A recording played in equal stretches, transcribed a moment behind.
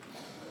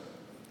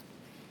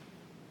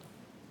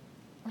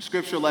Our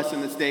scripture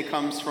lesson this day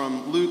comes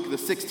from Luke, the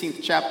 16th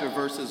chapter,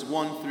 verses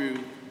 1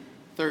 through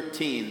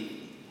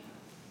 13.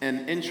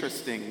 An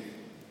interesting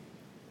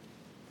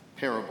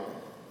parable.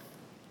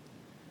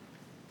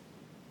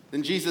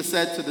 Then Jesus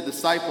said to the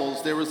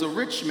disciples, "There was a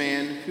rich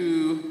man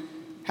who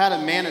had a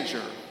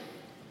manager,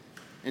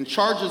 and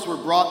charges were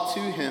brought to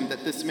him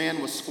that this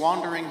man was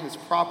squandering his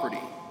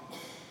property.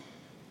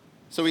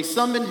 So he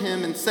summoned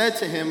him and said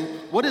to him,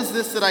 'What is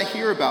this that I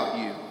hear about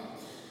you?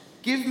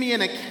 Give me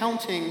an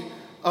accounting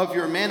of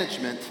your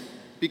management,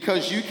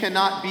 because you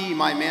cannot be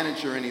my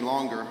manager any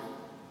longer.'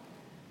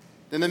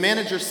 Then the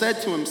manager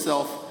said to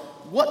himself,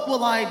 'What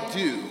will I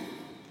do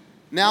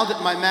now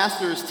that my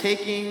master is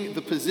taking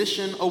the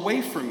position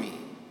away from me?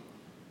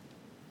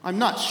 I'm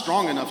not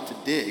strong enough to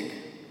dig,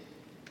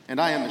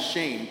 and I am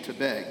ashamed to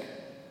beg.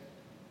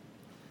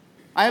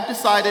 I have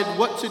decided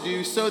what to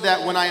do so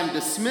that when I am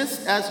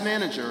dismissed as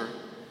manager,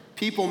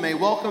 people may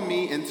welcome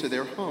me into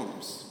their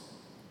homes.'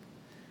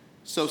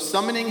 So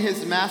summoning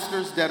his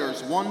master's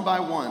debtors one by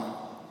one,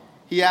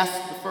 he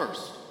asked the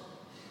first,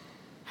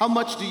 'How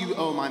much do you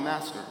owe my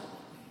master?'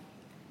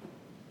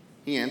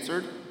 He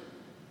answered,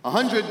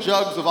 100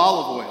 jugs of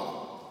olive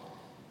oil.'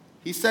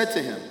 He said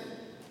to him,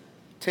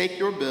 'Take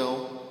your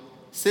bill,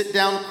 sit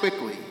down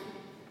quickly,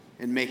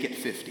 and make it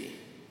 50.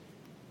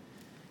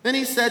 Then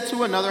he said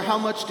to another, 'How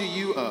much do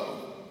you owe?'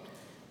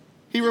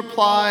 He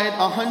replied,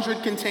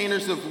 100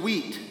 containers of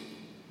wheat.'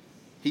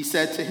 He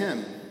said to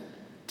him,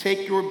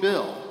 'Take your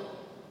bill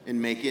and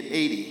make it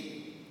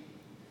 80.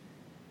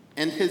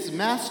 And his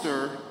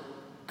master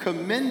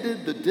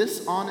commended the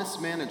dishonest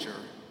manager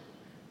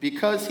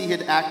because he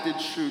had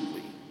acted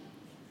shrewdly.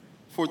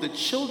 For the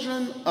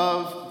children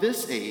of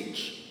this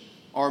age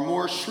are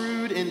more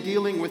shrewd in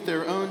dealing with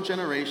their own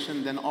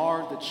generation than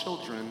are the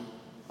children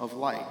of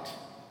light.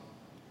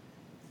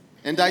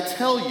 And I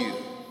tell you,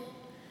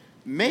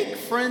 make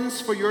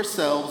friends for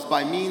yourselves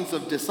by means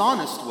of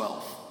dishonest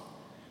wealth,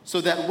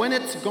 so that when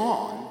it's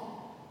gone,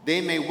 they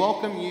may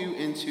welcome you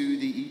into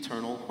the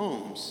eternal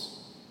homes.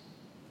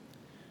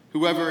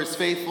 Whoever is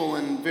faithful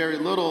in very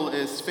little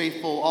is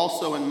faithful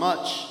also in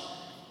much,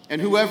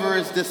 and whoever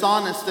is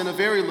dishonest in a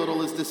very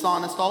little is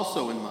dishonest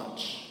also in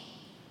much.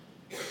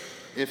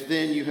 If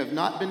then you have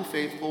not been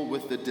faithful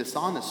with the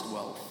dishonest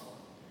wealth,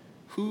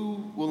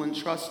 who will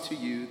entrust to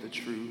you the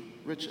true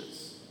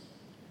riches?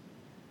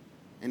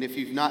 And if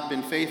you've not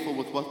been faithful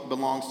with what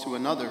belongs to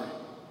another,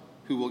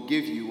 who will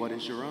give you what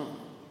is your own?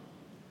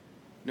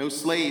 No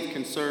slave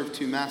can serve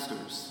two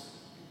masters,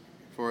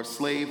 for a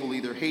slave will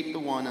either hate the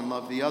one and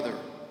love the other,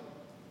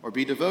 or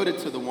be devoted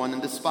to the one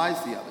and despise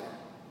the other.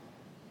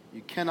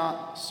 You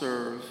cannot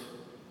serve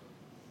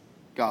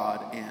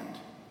God and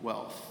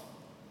wealth."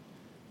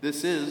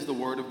 This is the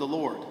word of the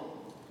Lord.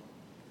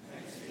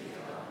 Thanks be to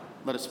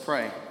God. Let us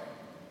pray.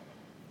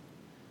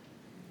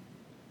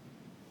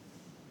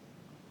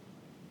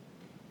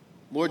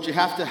 Lord, you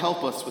have to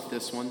help us with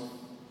this one.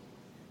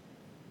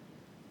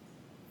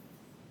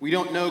 We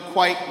don't know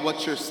quite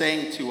what you're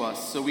saying to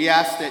us, so we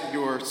ask that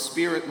your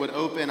Spirit would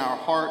open our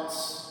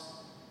hearts,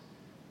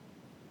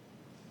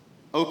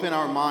 open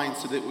our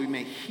minds so that we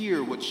may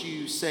hear what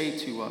you say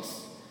to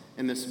us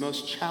in this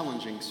most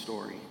challenging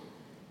story.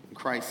 In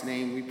Christ's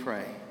name we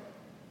pray.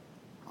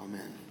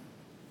 Amen.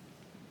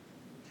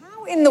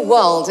 How in the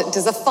world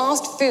does a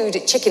fast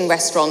food chicken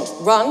restaurant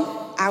run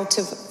out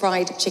of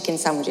fried chicken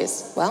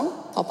sandwiches?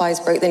 Well,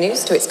 Popeyes broke the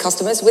news to its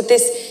customers with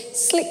this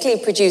slickly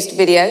produced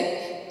video.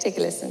 Take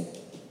a listen.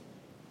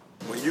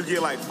 When you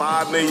get like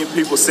 5 million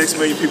people, 6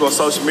 million people on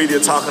social media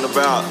talking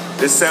about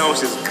this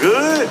sandwich is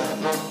good.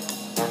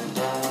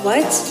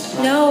 What?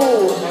 No.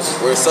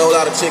 We're sold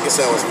out of chicken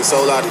sandwich. We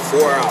sold out in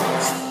 4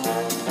 hours.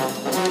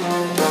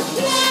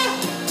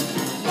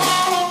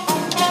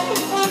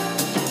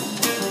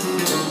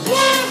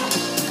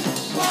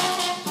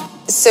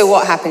 So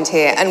what happened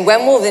here? And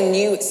when will the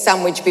new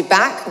sandwich be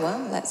back? Well,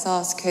 let's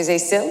ask Jose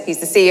Sil. He's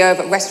the CEO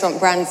of Restaurant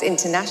Brands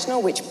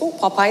International, which bought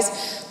Popeyes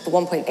for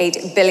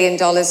 $1.8 billion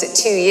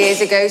 2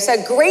 years ago.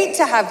 So great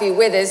to have you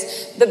with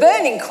us. The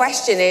burning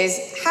question is,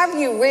 have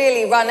you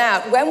really run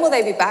out? When will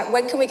they be back?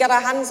 When can we get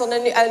our hands on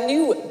a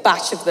new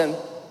batch of them?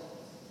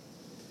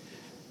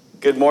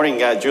 Good morning,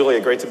 Julia.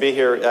 Great to be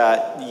here.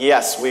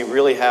 Yes, we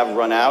really have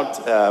run out.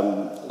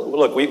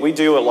 Look, we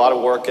do a lot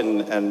of work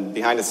and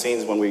behind the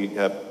scenes when we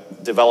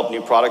develop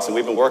new products, and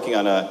we've been working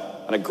on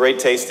a great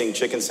tasting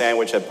chicken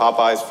sandwich at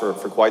Popeyes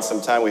for quite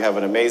some time. We have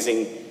an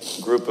amazing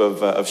group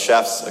of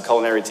chefs, a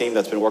culinary team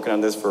that's been working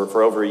on this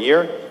for over a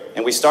year.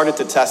 And we started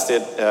to test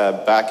it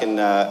back in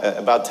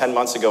about 10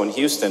 months ago in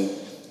Houston.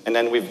 And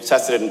then we've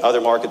tested it in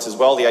other markets as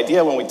well. The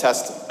idea when we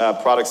test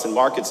products in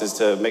markets is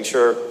to make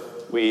sure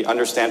we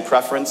understand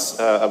preference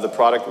of the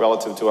product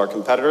relative to our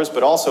competitors,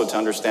 but also to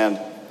understand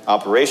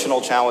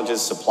operational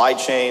challenges, supply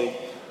chain,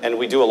 and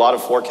we do a lot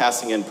of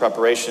forecasting and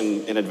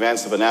preparation in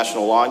advance of a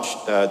national launch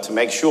to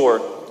make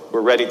sure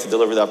we're ready to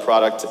deliver that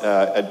product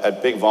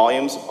at big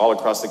volumes all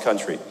across the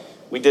country.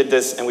 We did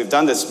this, and we've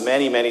done this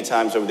many, many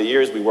times over the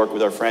years. We work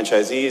with our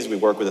franchisees, we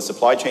work with the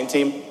supply chain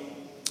team.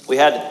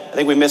 I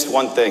think we missed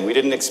one thing. We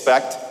didn't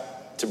expect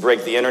to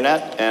break the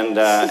internet, and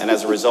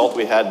as a result,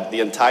 we had the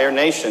entire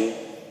nation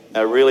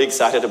really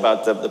excited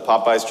about the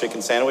Popeyes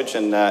chicken sandwich,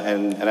 and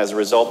as a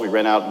result, we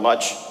ran out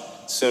much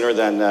sooner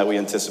than we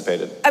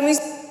anticipated. I mean,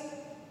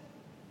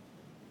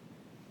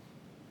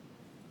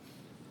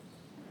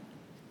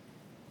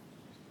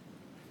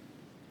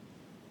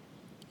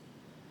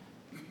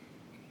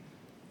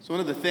 So one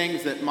of the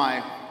things that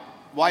my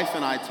wife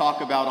and I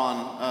talk about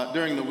on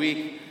during the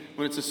week,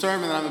 when it's a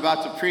sermon that I'm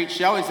about to preach,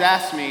 she always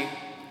asks me,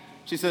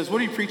 she says, "What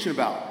are you preaching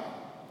about?"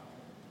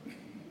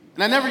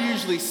 And I never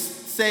usually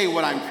say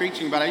what I'm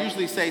preaching about. I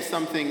usually say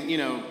something,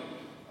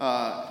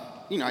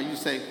 I usually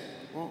say,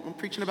 "Well, I'm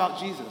preaching about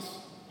Jesus."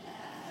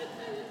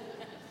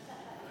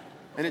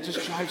 And it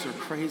just drives her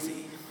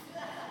crazy.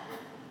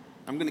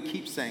 I'm going to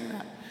keep saying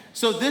that.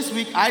 So this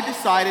week, I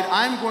decided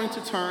I'm going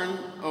to turn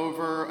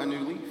over a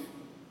new leaf.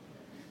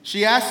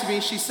 She asked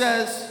me, she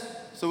says,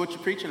 "So what you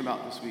preaching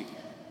about this week?"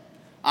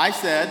 I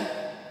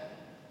said,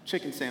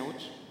 "Chicken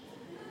sandwich."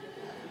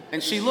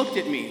 And she looked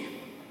at me,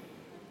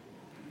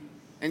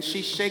 and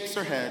she shakes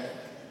her head,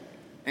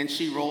 and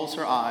she rolls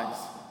her eyes,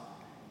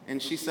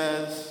 and she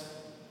says,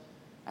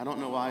 "I don't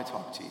know why I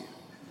talk to you."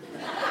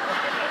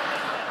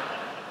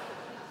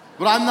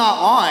 But I'm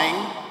not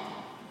lying.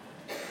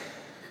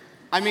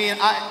 I mean,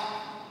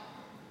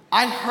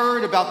 I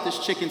heard about this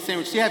chicken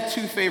sandwich. See, I have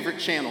two favorite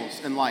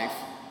channels in life: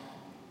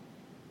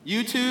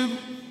 YouTube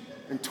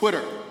and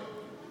Twitter.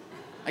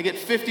 I get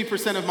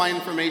 50% of my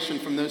information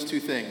from those two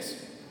things.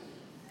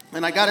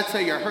 And I gotta tell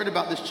you, I heard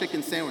about this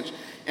chicken sandwich,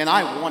 and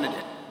I wanted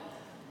it.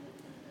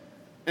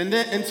 And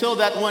then, until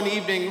that one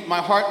evening, my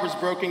heart was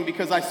broken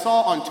because I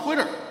saw on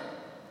Twitter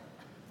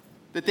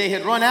that they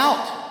had run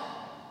out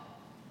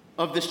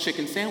of this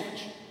chicken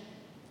sandwich.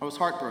 I was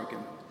heartbroken.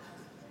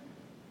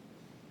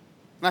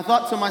 And I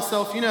thought to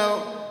myself,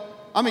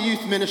 I'm a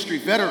youth ministry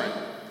veteran.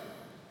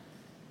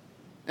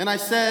 And I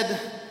said,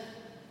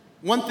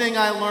 one thing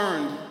I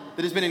learned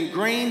that has been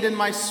ingrained in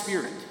my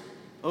spirit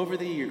over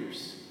the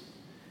years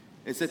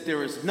is that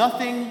there is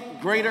nothing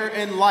greater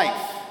in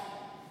life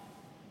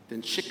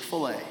than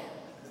Chick-fil-A.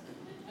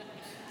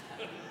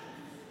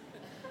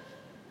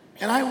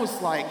 And I was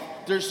like,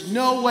 there's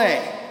no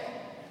way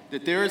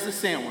that there is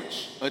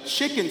a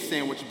chicken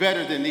sandwich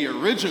better than the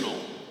original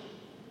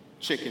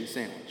chicken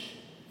sandwich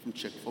from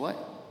Chick-fil-A.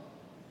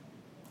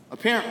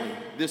 Apparently,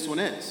 this one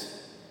is.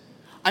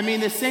 I mean,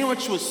 the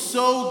sandwich was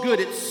so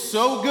good, it's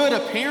so good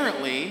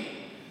apparently,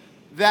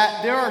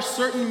 that there are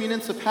certain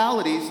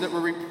municipalities that were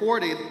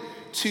reported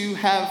to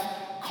have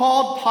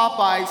called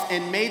Popeyes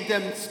and made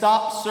them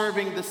stop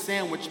serving the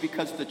sandwich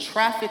because the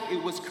traffic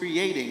it was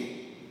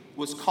creating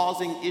was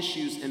causing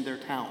issues in their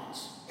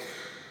towns.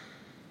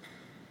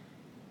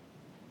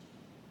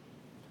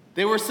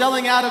 They were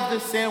selling out of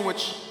this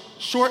sandwich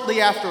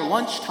shortly after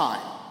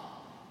lunchtime.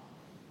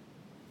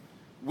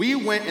 We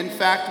went, in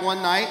fact,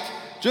 one night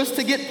just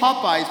to get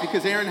Popeyes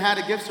because Aaron had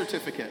a gift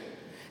certificate.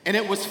 And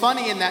it was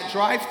funny, in that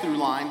drive-through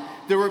line,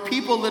 there were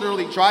people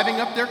literally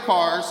driving up their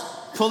cars,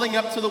 pulling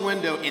up to the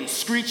window and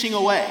screeching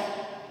away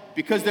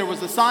because there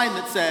was a sign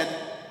that said,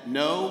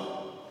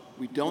 "No,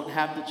 we don't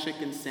have the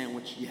chicken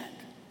sandwich yet."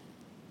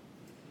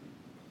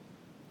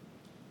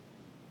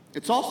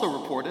 It's also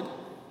reported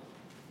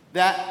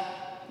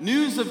that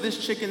news of this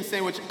chicken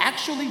sandwich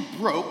actually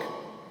broke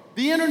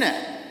the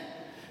internet.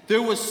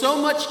 There was so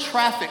much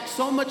traffic,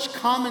 so much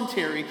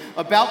commentary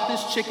about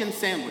this chicken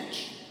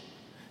sandwich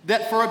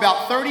that for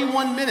about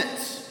 31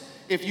 minutes,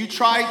 if you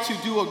tried to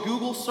do a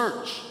Google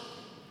search,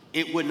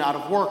 it would not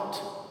have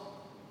worked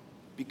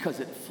because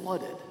it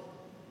flooded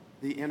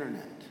the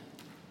internet.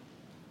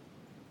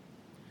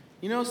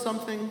 You know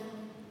something?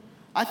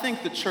 I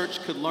think the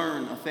church could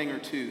learn a thing or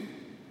two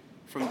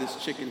from this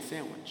chicken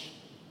sandwich.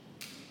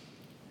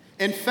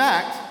 In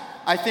fact,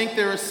 I think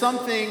there is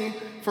something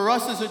for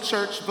us as a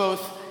church,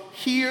 both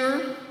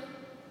here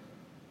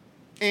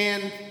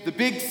and the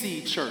Big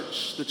C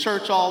church, the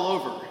church all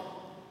over,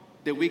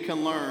 that we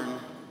can learn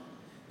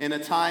in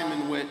a time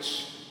in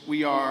which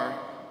we are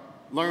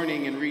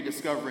learning and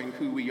rediscovering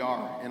who we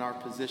are and our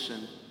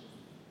position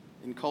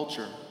in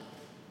culture.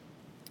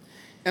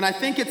 And I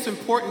think it's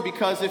important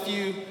because if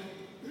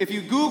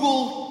you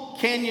Google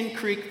Canyon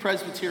Creek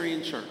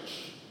Presbyterian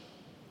Church,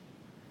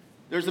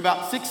 there's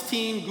about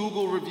 16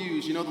 Google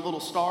reviews, the little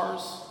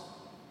stars?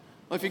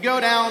 Well, if you go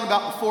down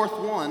about the fourth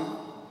one,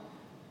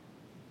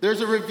 there's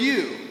a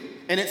review,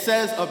 and it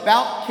says,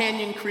 "About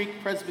Canyon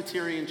Creek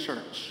Presbyterian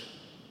Church."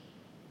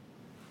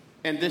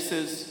 And this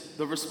is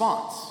the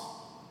response.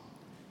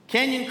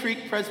 Canyon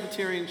Creek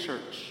Presbyterian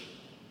Church,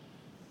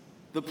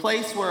 the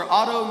place where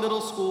Otto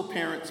Middle School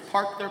parents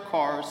park their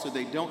cars so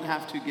they don't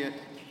have to get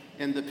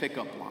in the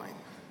pickup line.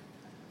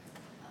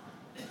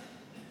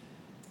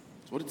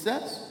 That's what it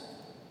says.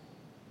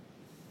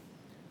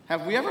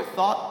 Have we ever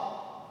thought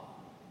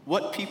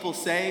what people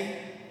say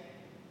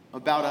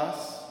about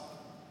us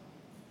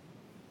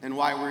and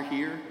why we're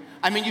here?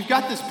 I mean, we've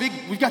got this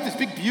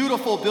big,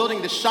 beautiful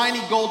building, the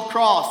shiny gold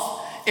cross,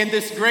 and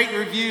this great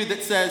review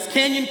that says,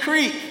 "Canyon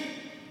Creek,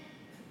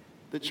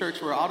 the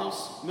church where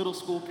Otto's middle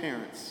school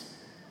parents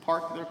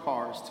park their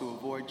cars to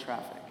avoid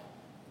traffic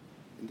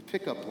in the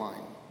pickup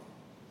line.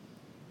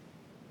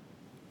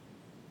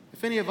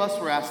 If any of us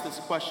were asked this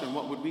question,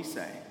 what would we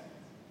say?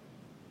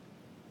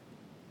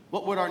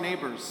 What would our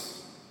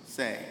neighbors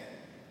say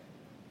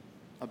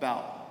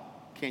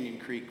about Canyon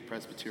Creek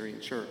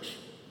Presbyterian Church?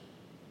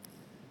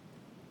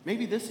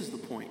 Maybe this is the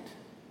point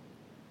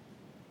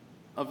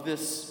of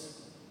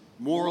this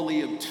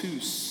morally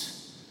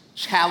obtuse,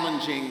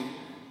 challenging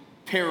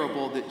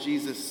parable that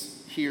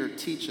Jesus here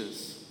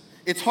teaches.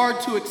 It's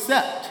hard to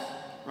accept,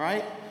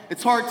 right?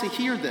 It's hard to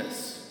hear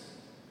this.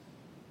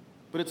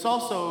 But it's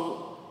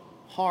also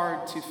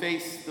hard to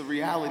face the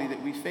reality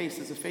that we face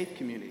as a faith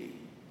community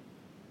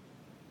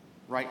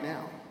right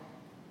now.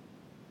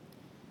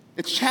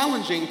 It's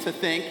challenging to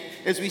think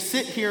as we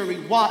sit here and we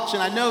watch,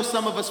 and I know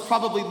some of us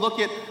probably look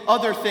at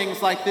other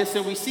things like this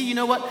and we see, you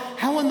know what,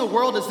 how in the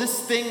world is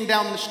this thing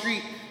down the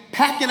street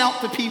packing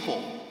out the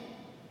people?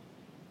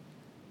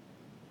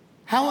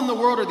 How in the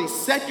world are these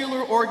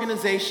secular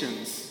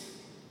organizations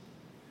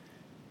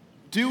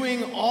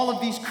doing all of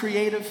these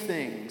creative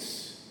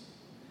things?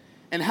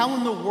 And how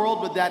in the world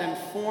would that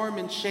inform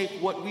and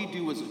shape what we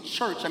do as a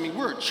church? I mean,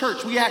 we're a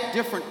church. We act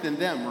different than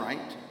them,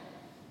 right?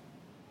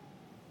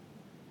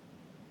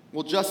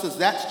 Well, just as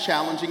that's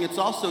challenging, it's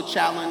also a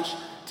challenge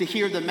to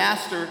hear the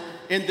master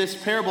in this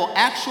parable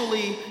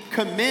actually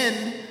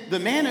commend the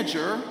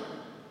manager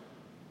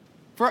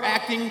for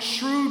acting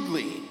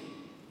shrewdly.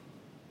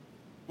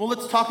 Well,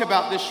 let's talk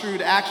about this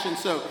shrewd action.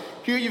 So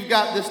here you've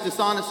got this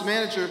dishonest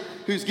manager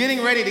who's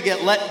getting ready to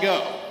get let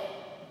go.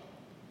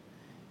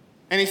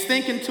 And he's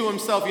thinking to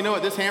himself, you know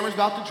what, this hammer's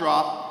about to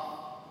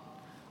drop.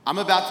 I'm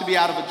about to be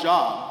out of a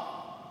job.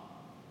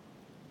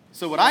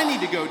 So what I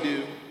need to go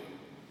do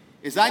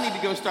is I need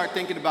to go start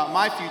thinking about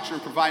my future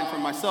and providing for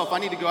myself. I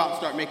need to go out and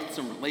start making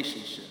some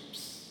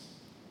relationships.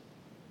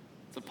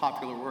 It's a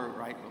popular word,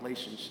 right?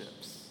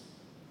 Relationships.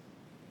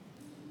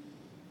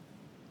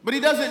 But he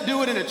doesn't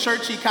do it in a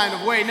churchy kind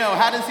of way. No,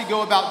 how does he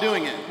go about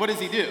doing it? What does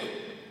he do?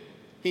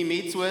 He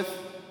meets with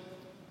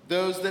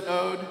those that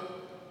owed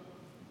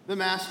the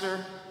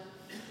master.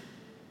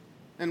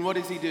 And what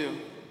does he do?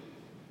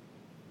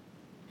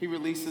 He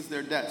releases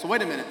their debt. So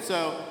wait a minute.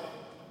 So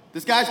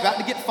this guy's about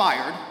to get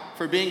fired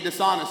for being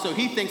dishonest. So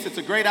he thinks it's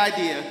a great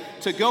idea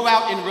to go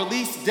out and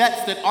release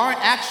debts that aren't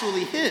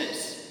actually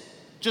his,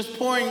 just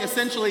pouring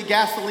essentially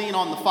gasoline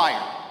on the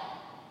fire.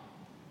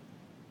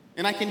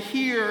 And I can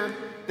hear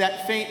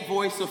that faint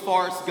voice of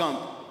Forrest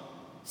Gump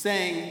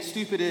saying,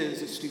 stupid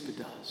is as stupid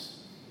does.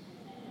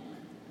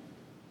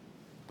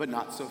 But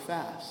not so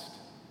fast.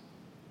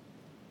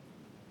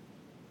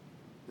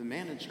 The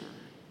manager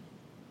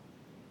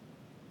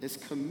is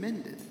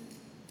commended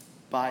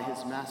by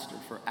his master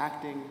for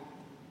acting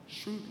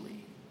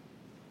shrewdly.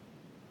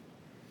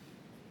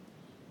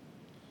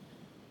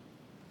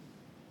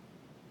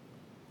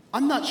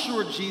 I'm not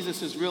sure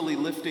Jesus is really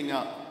lifting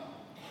up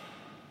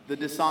the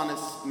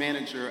dishonest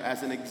manager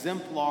as an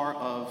exemplar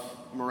of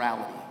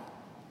morality.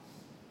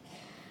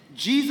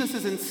 Jesus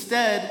is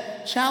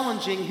instead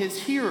challenging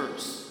his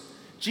hearers.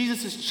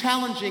 Jesus is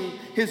challenging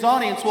his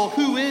audience. Well,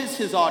 who is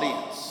his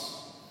audience?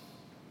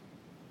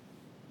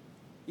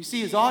 You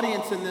see, his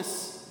audience in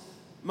this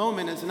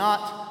moment is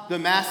not the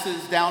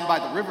masses down by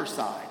the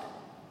riverside.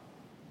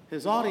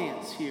 His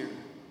audience here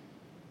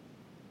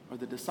are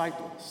the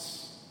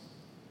disciples.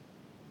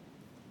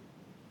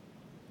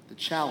 The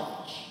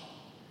challenge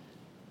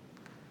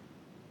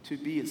to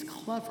be as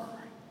clever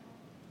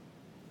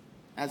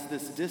as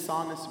this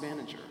dishonest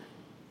manager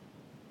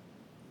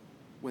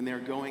when they're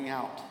going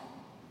out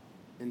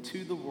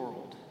into the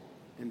world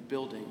and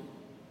building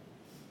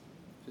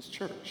his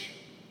church.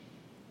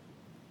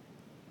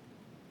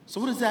 So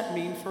what does that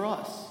mean for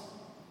us?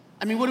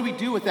 I mean, what do we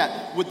do with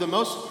that? Would the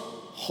most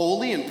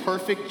holy and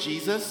perfect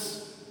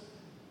Jesus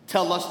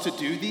tell us to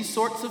do these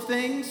sorts of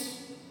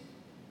things?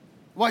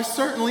 Why,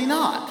 certainly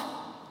not.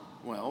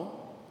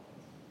 Well,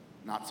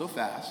 not so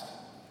fast.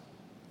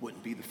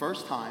 Wouldn't be the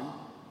first time.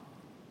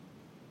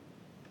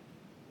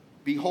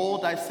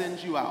 Behold, I send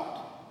you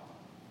out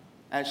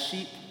as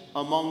sheep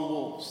among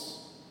wolves.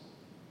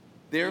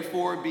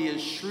 Therefore, be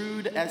as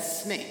shrewd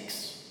as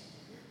snakes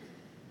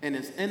and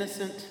as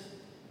innocent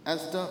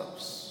as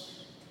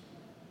doves.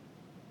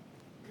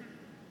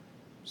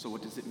 So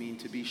what does it mean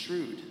to be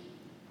shrewd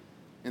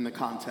in the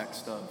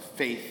context of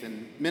faith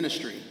and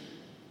ministry?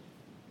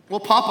 Well,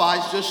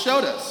 Popeyes just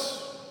showed us.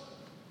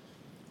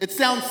 It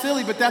sounds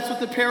silly, but that's what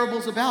the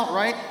parable's about,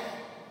 right?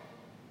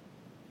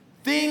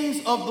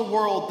 Things of the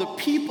world, the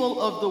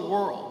people of the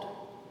world,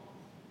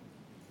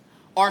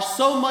 are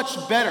so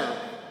much better.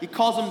 He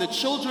calls them the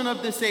children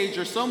of this age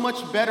are so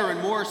much better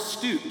and more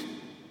astute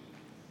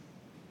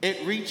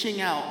at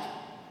reaching out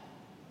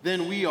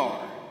than we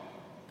are,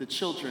 the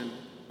children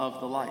of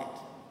the light.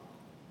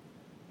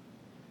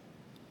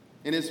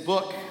 In his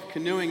book,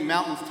 Canoeing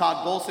Mountains,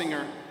 Todd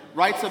Bolsinger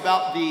writes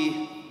about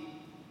the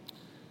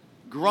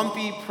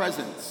grumpy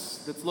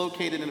presence that's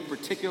located in a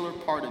particular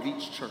part of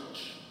each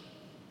church.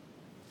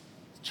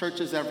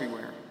 Churches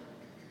everywhere.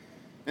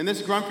 And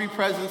this grumpy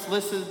presence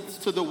listens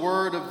to the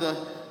word of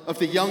the of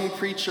the young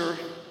preacher.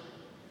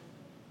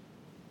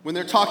 When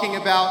they're talking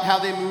about how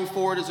they move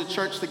forward as a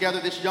church together,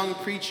 this young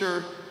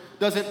preacher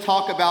doesn't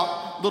talk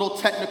about little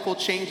technical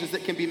changes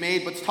that can be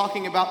made, but it's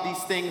talking about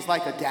these things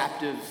like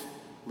adaptive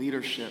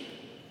leadership.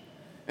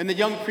 And the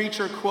young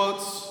preacher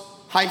quotes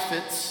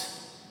Heifetz.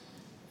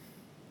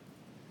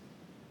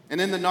 And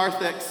in the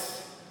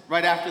narthex,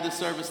 right after the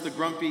service, the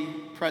grumpy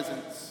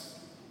presence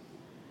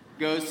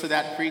goes to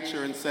that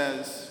preacher and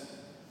says,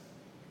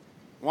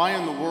 "Why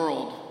in the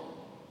world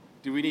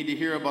do we need to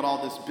hear about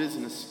all this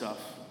business stuff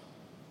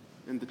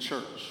in the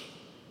church?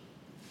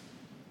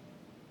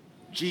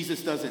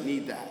 Jesus doesn't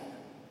need that."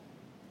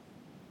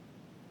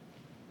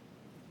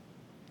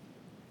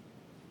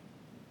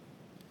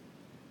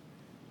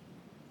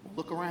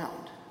 Look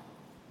around.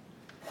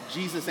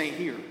 Jesus ain't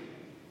here.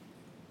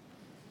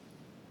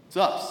 It's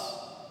us.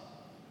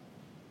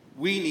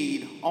 We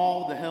need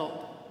all the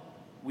help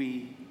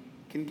we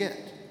can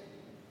get.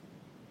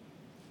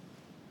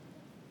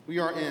 We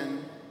are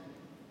in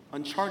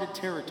uncharted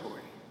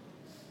territory.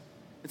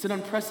 It's an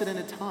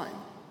unprecedented time,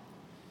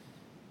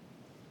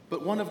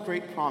 but one of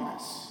great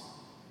promise.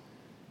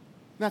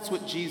 That's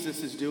what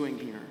Jesus is doing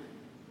here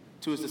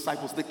to his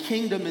disciples. The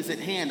kingdom is at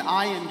hand.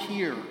 I am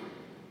here.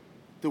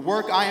 The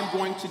work I am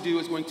going to do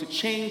is going to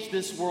change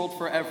this world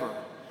forever.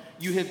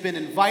 You have been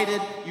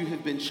invited. You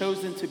have been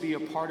chosen to be a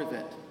part of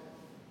it.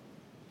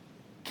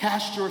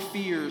 Cast your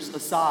fears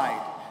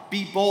aside.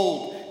 Be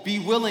bold. Be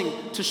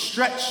willing to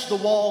stretch the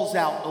walls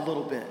out a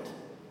little bit.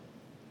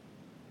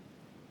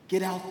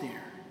 Get out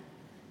there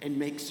and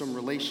make some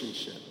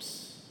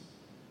relationships.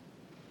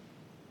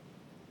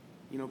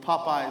 You know,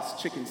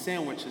 Popeye's chicken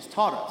sandwich has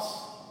taught us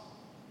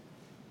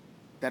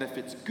that if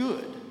it's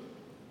good,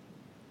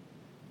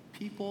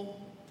 people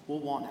will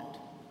want it.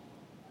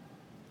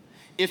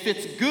 If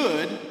it's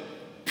good,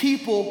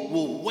 people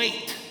will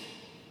wait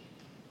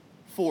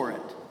for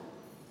it.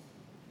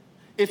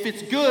 If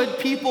it's good,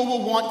 people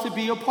will want to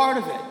be a part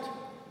of it.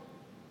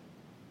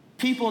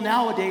 People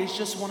nowadays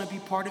just want to be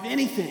part of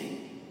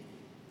anything.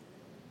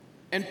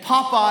 And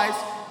Popeyes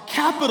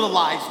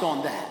capitalized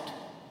on that,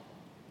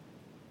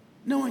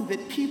 knowing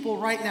that people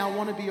right now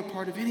want to be a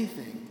part of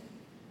anything,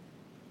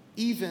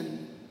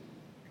 even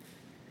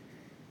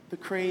the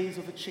craze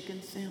of a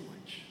chicken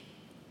sandwich.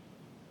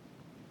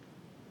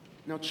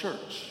 Now,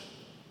 church,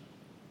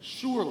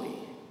 surely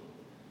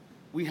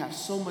we have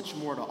so much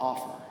more to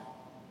offer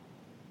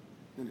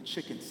than a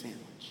chicken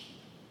sandwich.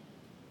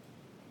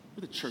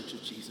 We're the Church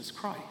of Jesus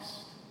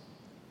Christ.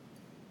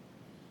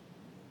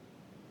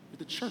 We're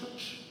the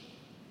church.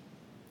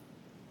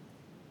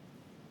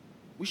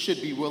 We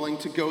should be willing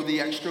to go the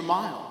extra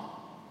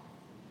mile,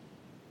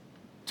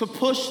 to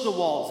push the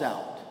walls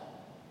out,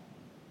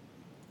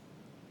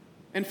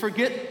 and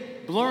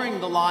forget blurring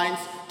the lines,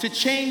 to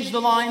change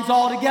the lines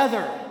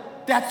altogether.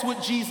 That's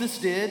what Jesus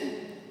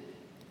did,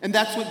 and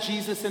that's what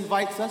Jesus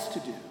invites us to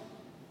do.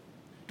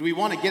 Do we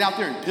want to get out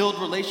there and build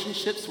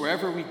relationships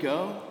wherever we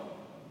go?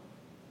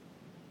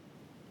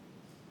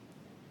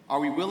 Are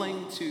we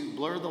willing to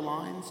blur the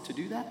lines to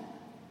do that?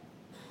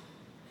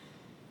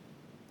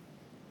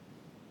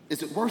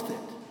 Is it worth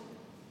it?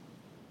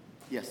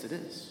 Yes, it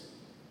is.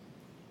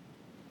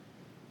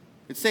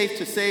 It's safe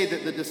to say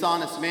that the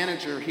dishonest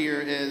manager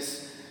here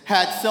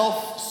had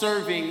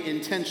self-serving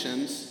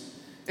intentions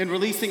in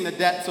releasing the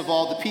debts of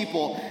all the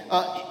people.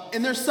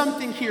 And there's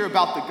something here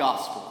about the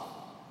gospel.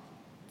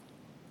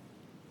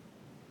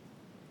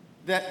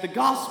 That the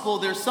gospel,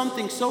 there's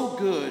something so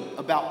good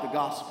about the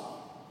gospel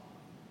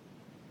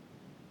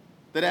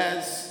that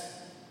as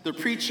the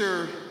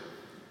preacher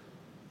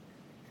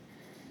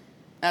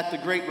at the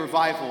Great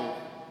Revival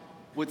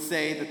would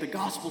say, that the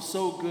gospel's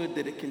so good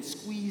that it can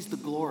squeeze the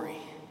glory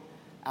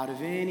out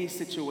of any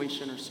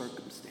situation or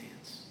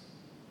circumstance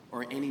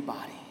or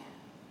anybody.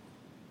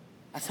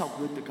 That's how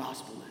good the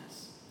gospel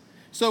is.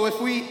 So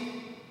if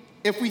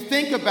we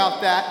think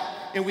about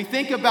that and we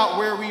think about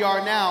where we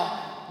are now,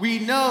 we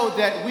know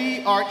that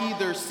we are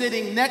either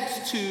sitting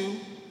next to,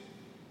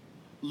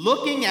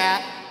 looking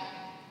at,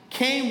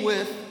 came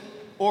with,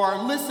 or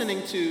are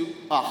listening to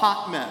a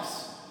hot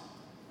mess.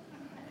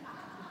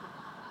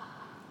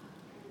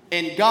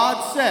 And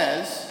God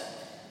says,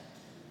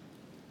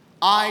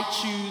 I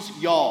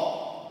choose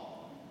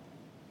y'all.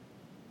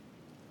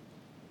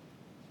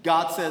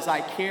 God says,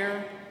 I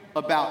care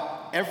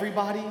about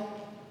everybody,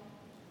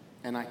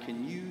 and I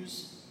can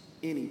use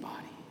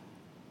anybody.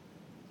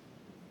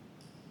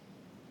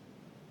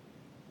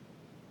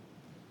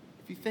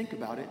 If you think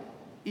about it,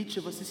 each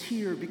of us is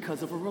here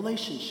because of a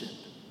relationship.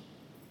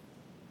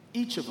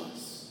 Each of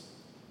us.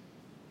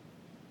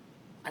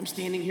 I'm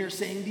standing here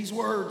saying these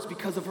words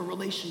because of a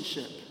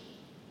relationship.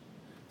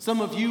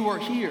 Some of you are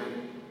here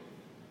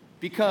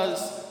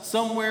because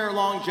somewhere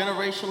along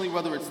generationally,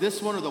 whether it's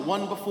this one or the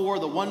one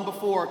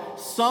before,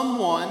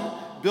 someone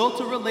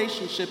built a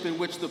relationship in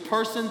which the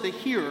person, the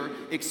hearer,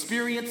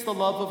 experienced the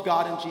love of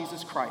God in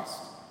Jesus Christ.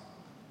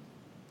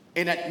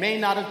 And it may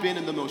not have been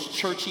in the most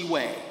churchy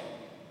way.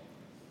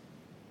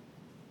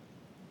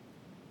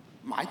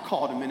 My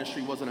call to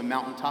ministry wasn't a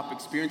mountaintop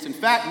experience. In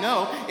fact,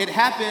 no, it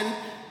happened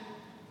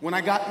when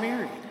I got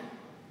married.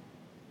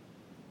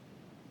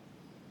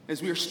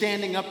 As we were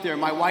standing up there,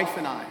 my wife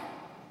and I,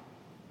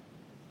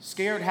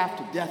 scared half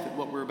to death at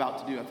what we were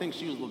about to do. I think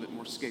she was a little bit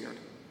more scared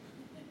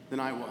than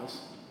I was.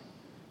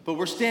 But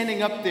we're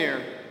standing up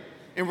there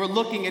and we're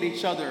looking at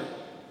each other,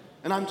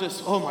 and I'm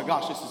just, oh my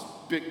gosh, this is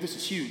big, this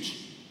is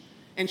huge.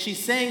 And she's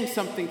saying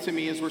something to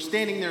me as we're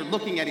standing there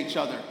looking at each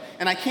other,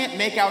 and I can't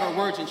make out her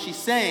words, and she's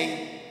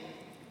saying,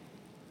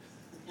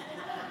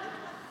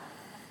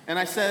 and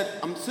I said,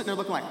 I'm sitting there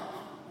looking like,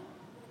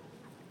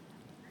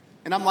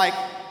 and I'm like,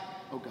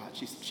 oh God,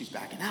 she's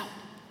backing out.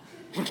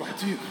 What do I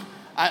do?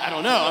 I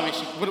don't know. I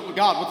mean,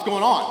 God, what's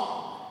going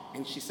on?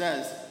 And she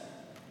says,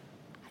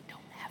 I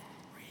don't have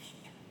a ring.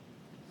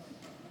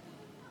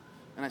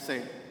 And I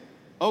say,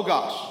 oh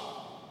gosh,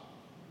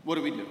 what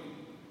do we do?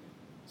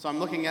 So I'm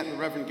looking at the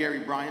Reverend Gary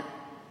Bryant.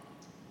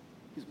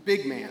 He's a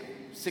big man,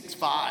 6'5",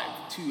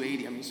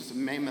 280. I mean, he's just a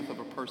mammoth of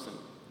a person.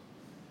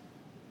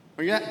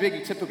 When you're that big,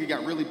 you typically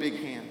got really big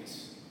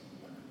hands.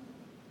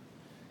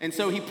 And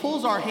so he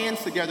pulls our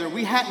hands together.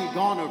 We hadn't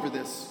gone over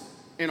this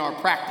in our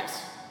practice.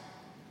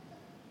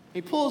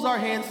 He pulls our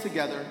hands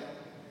together,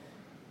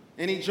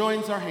 and he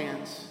joins our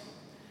hands,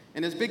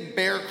 and his big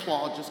bear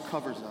claw just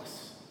covers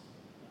us.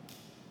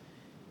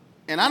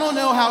 And I don't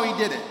know how he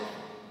did it,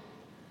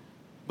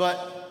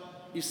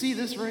 but you see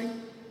this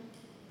ring?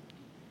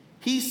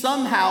 He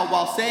somehow,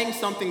 while saying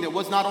something that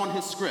was not on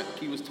his script,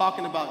 he was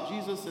talking about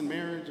Jesus and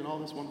marriage and all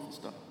this wonderful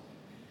stuff,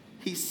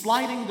 he's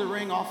sliding the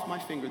ring off my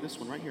finger, this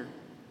one right here.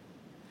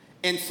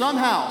 And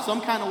somehow,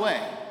 some kind of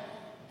way,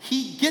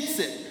 he gets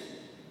it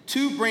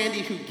to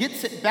Brandy, who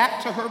gets it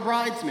back to her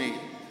bridesmaid,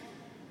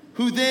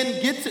 who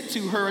then gets it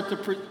to her at the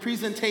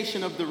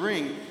presentation of the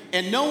ring.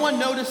 And no one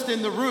noticed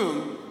in the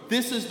room,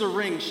 this is the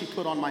ring she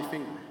put on my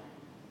finger,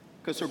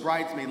 because her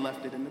bridesmaid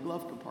left it in the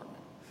glove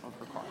compartment of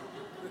her car.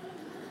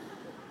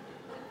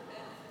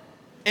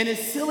 And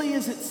as silly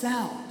as it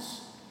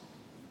sounds,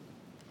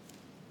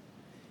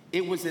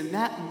 it was in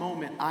that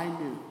moment I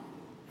knew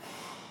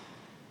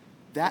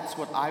that's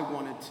what I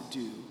wanted to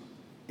do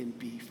and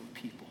be for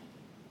people.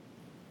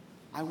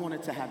 I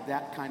wanted to have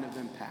that kind of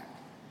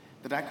impact,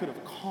 that I could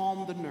have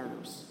calmed the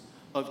nerves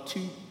of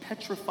two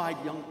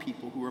petrified young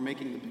people who were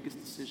making the biggest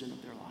decision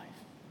of their life.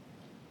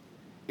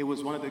 It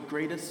was one of the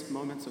greatest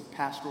moments of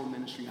pastoral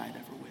ministry I'd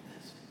ever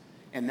witnessed.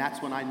 And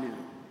that's when I knew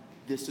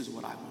this is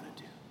what I want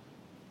to do.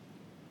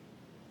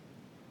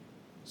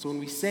 So when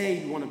we say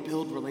you want to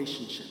build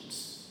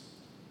relationships,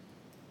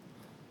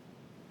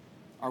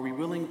 are we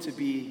willing to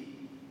be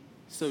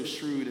so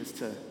shrewd as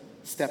to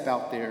step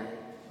out there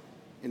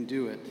and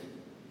do it?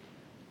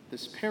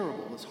 This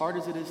parable, as hard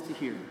as it is to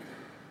hear,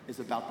 is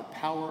about the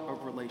power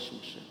of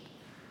relationship.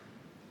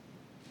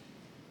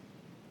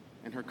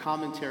 In her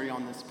commentary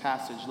on this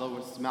passage,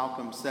 Lois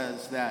Malcolm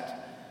says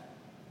that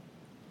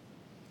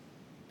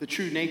the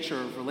true nature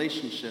of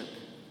relationship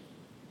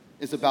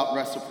is about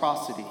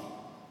reciprocity.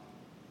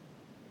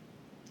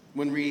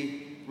 When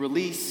we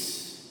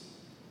release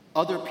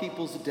other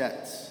people's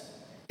debts,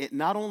 it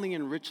not only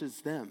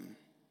enriches them,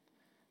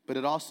 but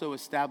it also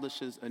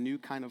establishes a new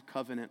kind of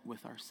covenant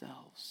with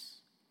ourselves.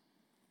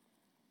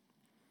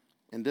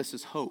 And this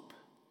is hope,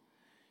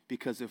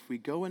 because if we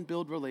go and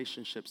build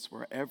relationships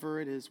wherever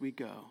it is we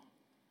go,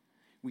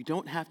 we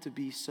don't have to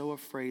be so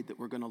afraid that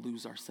we're going to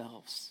lose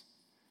ourselves,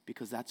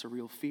 because that's a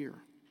real fear.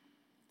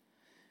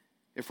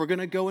 If we're going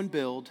to go and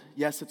build,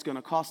 yes, it's going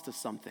to cost us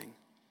something.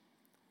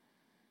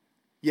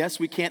 Yes,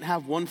 we can't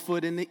have 1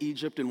 foot in the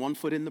Egypt and 1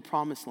 foot in the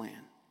promised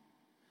land.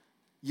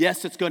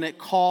 Yes, it's going to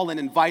call and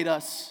invite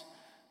us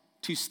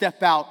to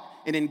step out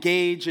and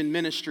engage in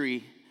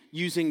ministry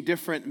using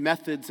different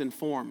methods and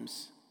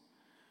forms.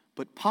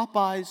 But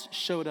Popeyes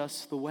showed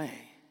us the way.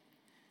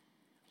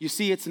 You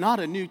see, it's not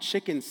a new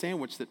chicken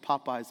sandwich that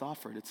Popeyes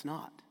offered. It's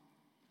not.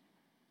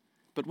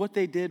 But what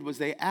they did was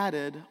they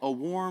added a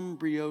warm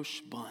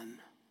brioche bun,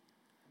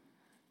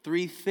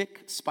 3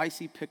 thick,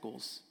 spicy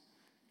pickles,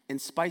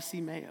 and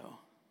spicy mayo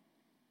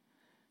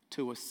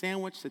to a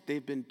sandwich that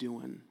they've been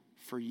doing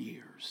for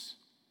years.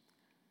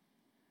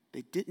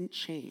 They didn't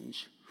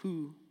change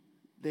who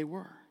they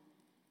were.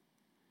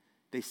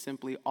 They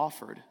simply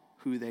offered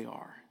who they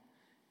are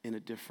in a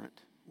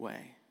different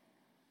way.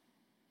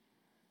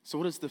 So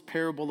what does the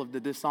parable of the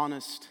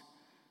dishonest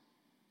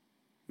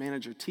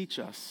manager teach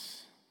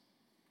us?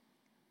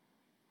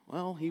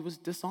 Well, he was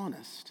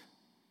dishonest,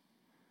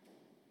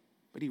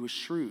 but he was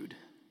shrewd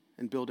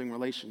in building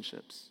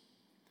relationships.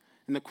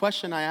 And the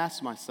question I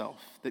ask myself,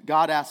 that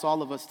God asks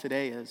all of us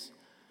today is,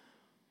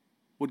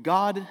 would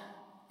God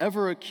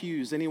ever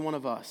accuse any one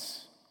of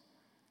us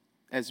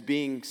as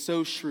being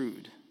so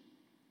shrewd?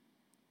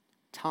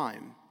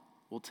 Time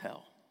will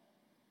tell.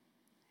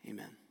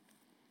 Amen.